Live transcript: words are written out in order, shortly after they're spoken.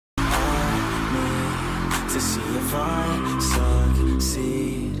see if I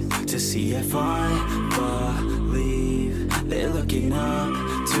succeed, to see if I believe. They're looking up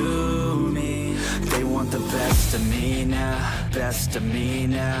to me. They want the best of me now, best of me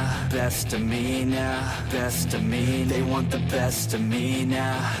now, best of me now, best of me. They want the best of me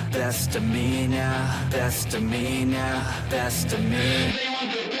now, best of me now, best of me now, best of me. They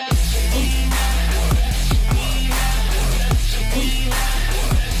want the best of me now.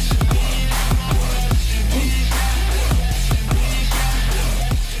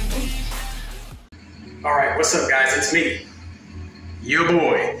 Alright, what's up guys? It's me, your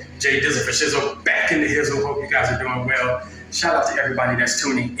boy, Jay Dizzle for Shizzle, back in the hizzle. Hope you guys are doing well. Shout out to everybody that's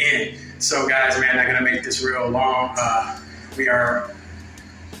tuning in. So guys, man, not gonna make this real long. We are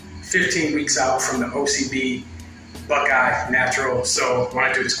 15 weeks out from the OCB Buckeye Natural. So I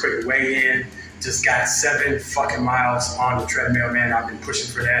wanna do this quick weigh-in. Just got 7 fucking miles on the treadmill, man. I've been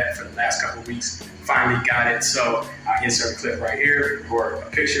pushing for that for the last couple of weeks. Finally got it. So I'll insert a clip right here or a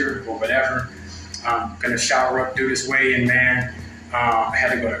picture or whatever. I'm gonna shower up, do this weigh-in, man. I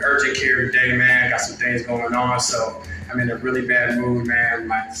had to go to urgent care today, man. Got some things going on, so I'm in a really bad mood, man.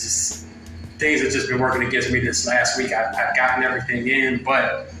 Things have just been working against me this last week. I've gotten everything in,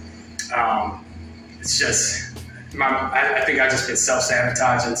 but it's just, I think I've just been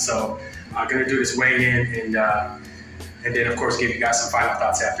self-sabotaging. So I'm gonna do this weigh-in and then of course give you guys some final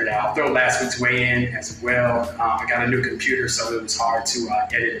thoughts after that. I'll throw last week's weigh-in as well. I got a new computer, so it was hard to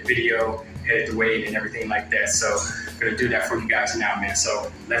edit a video, edit the weigh-in and everything like that. So I'm gonna do that for you guys now, man.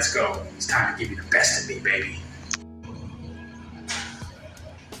 So let's go. It's time to give you the best of me, baby.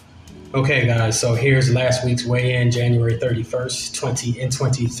 Okay guys, so here's last week's weigh-in, January 31st,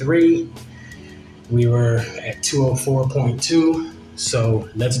 2023. We were at 204.2. So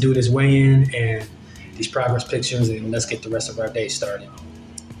let's do this weigh-in and these progress pictures, and let's get the rest of our day started.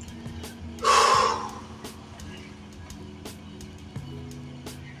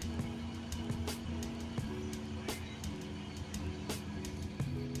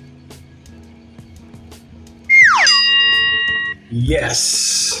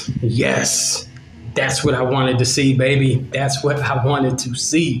 Yes, yes, that's what I wanted to see, baby. That's what I wanted to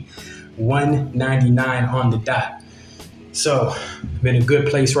see. 199 on the dot. So I'm in a good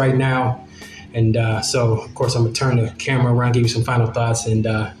place right now. And so, of course, I'm going to turn the camera around, give you some final thoughts, and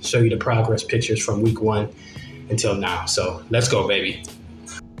show you the progress pictures from week 1 until now. So let's go, baby.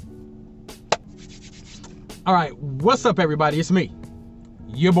 All right, what's up, everybody? It's me,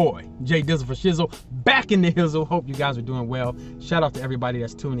 your boy, Jay Dizzle for Shizzle, back in the hizzle. Hope you guys are doing well. Shout out to everybody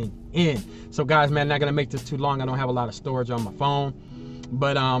that's tuning in. So, guys, man, not going to make this too long. I don't have a lot of storage on my phone.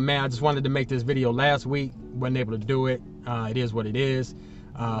 But, man, I just wanted to make this video last week. Wasn't able to do it. It is what it is.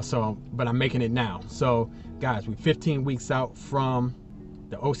 But I'm making it now. So guys, we're 15 weeks out from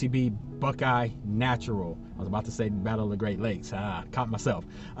the OCB Buckeye Natural. I was about to say Battle of the Great Lakes. Caught myself.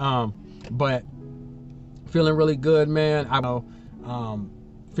 But feeling really good, man.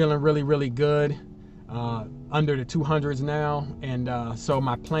 Feeling really, really good. Under the 200s now. And so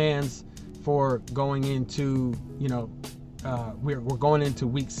my plans for going into, we're going into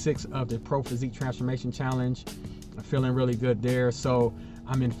week 6 of the Pro Physique Transformation Challenge. I'm feeling really good there. So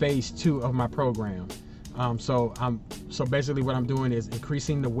I'm in phase 2 of my program. So basically what I'm doing is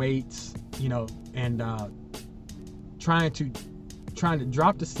increasing the weights, and trying to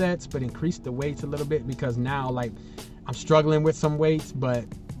drop the sets, but increase the weights a little bit, because now, like, I'm struggling with some weights, but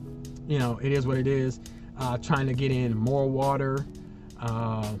it is what it is. Trying to get in more water,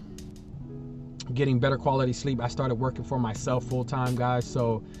 getting better quality sleep. I started working for myself full time, guys.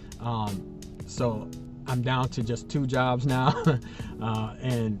 So I'm down to just 2 jobs now,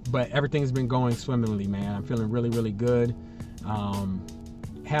 but everything's been going swimmingly, man. I'm feeling really, really good.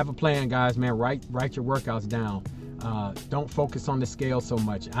 Have a plan, guys, man. Write your workouts down. Don't focus on the scale so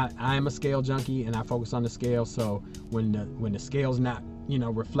much. I am a scale junkie, and I focus on the scale. So when the scale's not,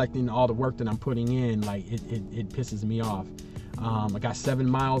 reflecting all the work that I'm putting in, like it pisses me off. I got 7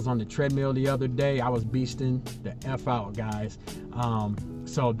 miles on the treadmill the other day. I was beasting the F out, guys.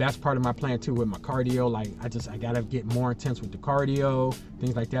 So that's part of my plan too with my cardio. Like I gotta get more intense with the cardio,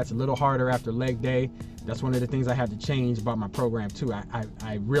 things like that. It's a little harder after leg day. That's one of the things I had to change about my program too.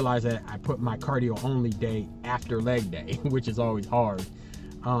 I realized that I put my cardio only day after leg day, which is always hard.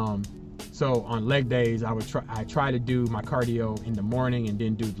 So on leg days, I try to do my cardio in the morning and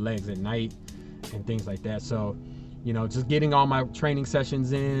then do the legs at night and things like that. So just getting all my training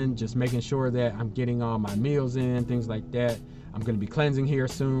sessions in, just making sure that I'm getting all my meals in, things like that. I'm going to be cleansing here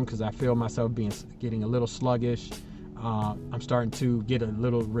soon because I feel myself getting a little sluggish. I'm starting to get a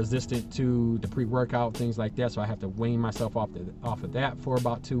little resistant to the pre-workout, things like that. So I have to wean myself off of that for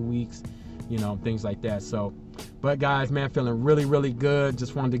about 2 weeks. you know, things like that. So, but guys, man, feeling really, really good.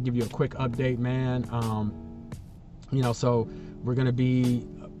 Just wanted to give you a quick update, man. You know, so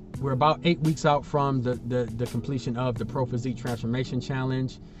we're about 8 weeks out from the completion of the Pro Physique Transformation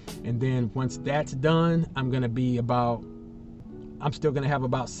Challenge. And then once that's done, I'm still gonna have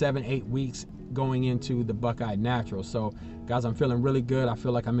about 7-8 weeks going into the Buckeye Natural. So guys, I'm feeling really good. I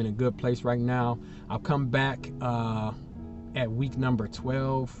feel like I'm in a good place right now. I'll come back at week number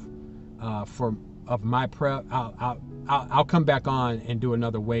 12 of my prep. I'll come back on and do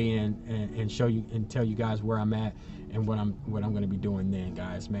another weigh-in and show you and tell you guys where I'm at and what I'm going to be doing then,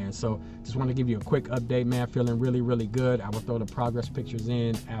 guys, man. So just want to give you a quick update, man. Feeling really, really good. I will throw the progress pictures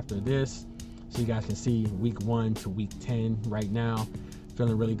in after this so you guys can see week 1 to week 10 right now.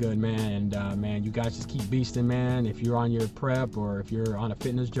 Feeling really good, man. And man, you guys just keep beasting, man. If you're on your prep or if you're on a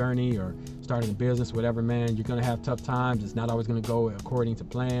fitness journey or starting a business, whatever, man, you're going to have tough times. It's not always going to go according to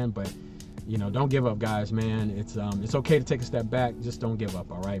plan, but you know, don't give up, guys, man. It's okay to take a step back. Just don't give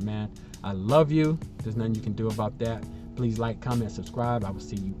up, all right, man? I love you. There's nothing you can do about that. Please like, comment, subscribe. I will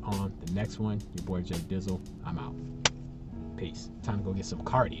see you on the next one. Your boy, Jay Dizzle. I'm out. Peace. Time to go get some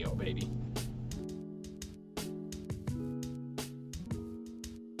cardio, baby.